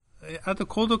at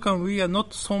Kodokan, we are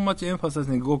not so much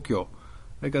emphasizing Gokyo.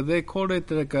 Like they call it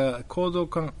like a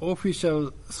Kodokan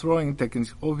official throwing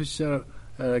technique, official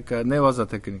like a newaza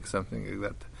technique, something like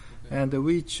that. Okay. And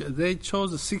they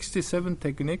chose 67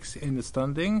 techniques in the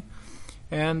standing,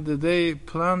 and they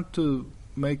planned to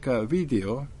make a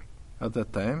video at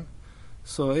that time.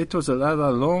 So it was a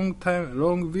rather long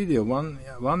video.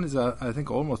 One is I think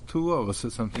almost 2 hours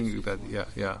or something like that.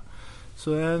 Yeah.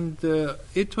 So and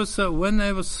it was when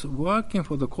I was working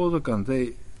for the Kodokan,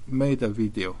 they made a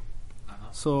video.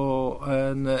 So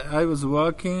and I was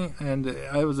working, and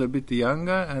I was a bit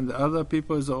younger, and other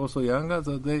people is also younger.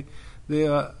 So they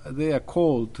are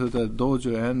called to the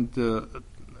dojo and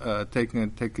taking a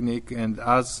technique, and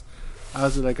as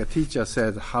like a teacher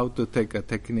said, how to take a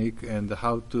technique and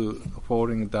how to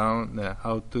falling down,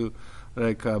 how to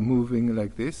like moving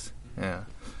like this. Yeah.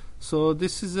 So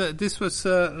this was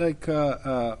like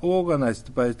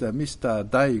organized by the Mr.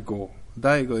 Daigo.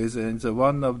 Daigo is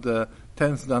one of the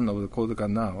 10th dan of the Kodokan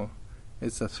now.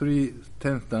 It's a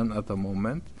 10th dan at the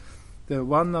moment. The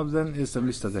one of them is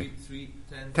Mr. Daigo.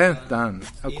 10th dan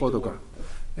Kodokan.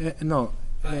 No,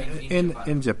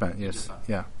 in Japan. Yes. Japan.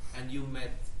 Yeah. And you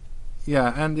met.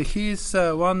 Yeah, and he's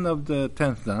one of the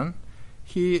 10th dan.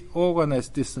 He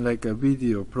organized this like a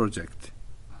video project.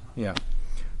 Yeah.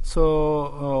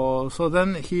 So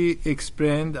then he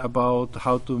explained about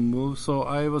how to move. So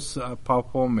I was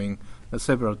performing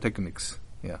several techniques.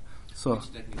 Yeah. So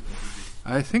which technique did you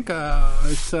do? I think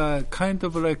it's kind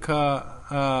of like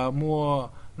a more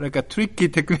like a tricky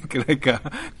technique, like a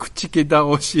kuchiki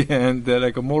daoshi and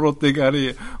like a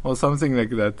morotegari or something like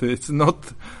that. It's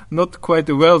not quite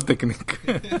a well technique.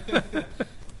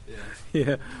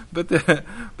 Yeah, but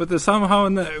somehow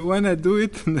when I do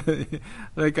it,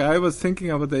 like I was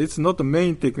thinking about it, it's not the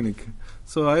main technique.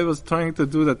 So I was trying to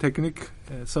do the technique.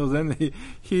 So then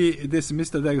this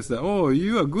Mr. Daigo said, "Oh,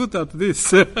 you are good at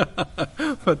this."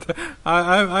 But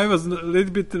I was a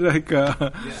little bit like,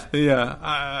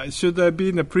 should I be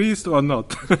a priest or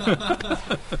not?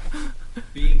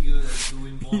 Being good at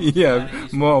doing more. Yeah,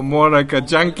 more like a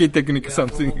junkie technique,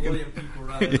 something.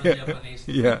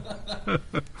 Yeah.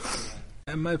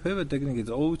 And my favorite technique is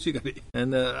ouchigari.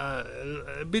 And a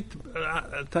bit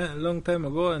long time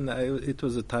ago, and it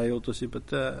was a tai otoshi, but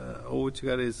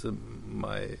ouchigari is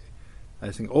I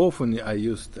think often I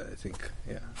used,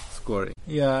 scoring.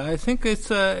 Yeah, I think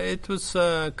it was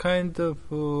kind of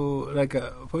like,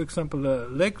 for example,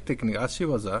 leg technique,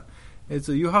 ashiwaza. It's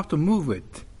you have to move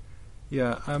it.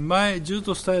 Yeah, my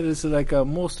judo style is like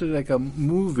mostly like a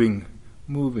moving,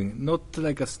 not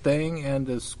like a staying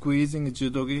and squeezing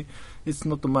judogi. It's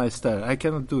not my style. I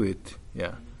cannot do it.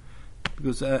 Yeah,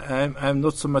 because I'm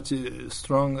not so much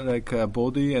strong like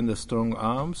body and strong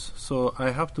arms, so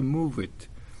I have to move it.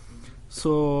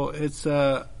 So it's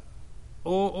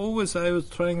always I was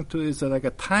trying to is like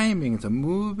a timing, the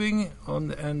moving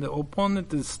on, and the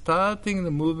opponent is starting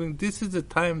the moving. This is the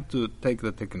time to take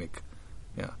the technique.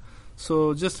 Yeah.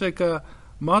 So just like a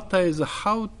mata is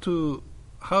how to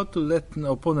let an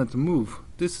opponent move.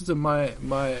 This is my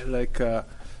like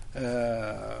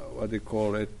what do you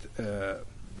call it?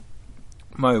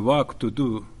 My work to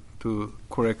do to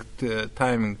correct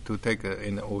timing to take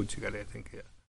in ouchigari. I think. Yeah.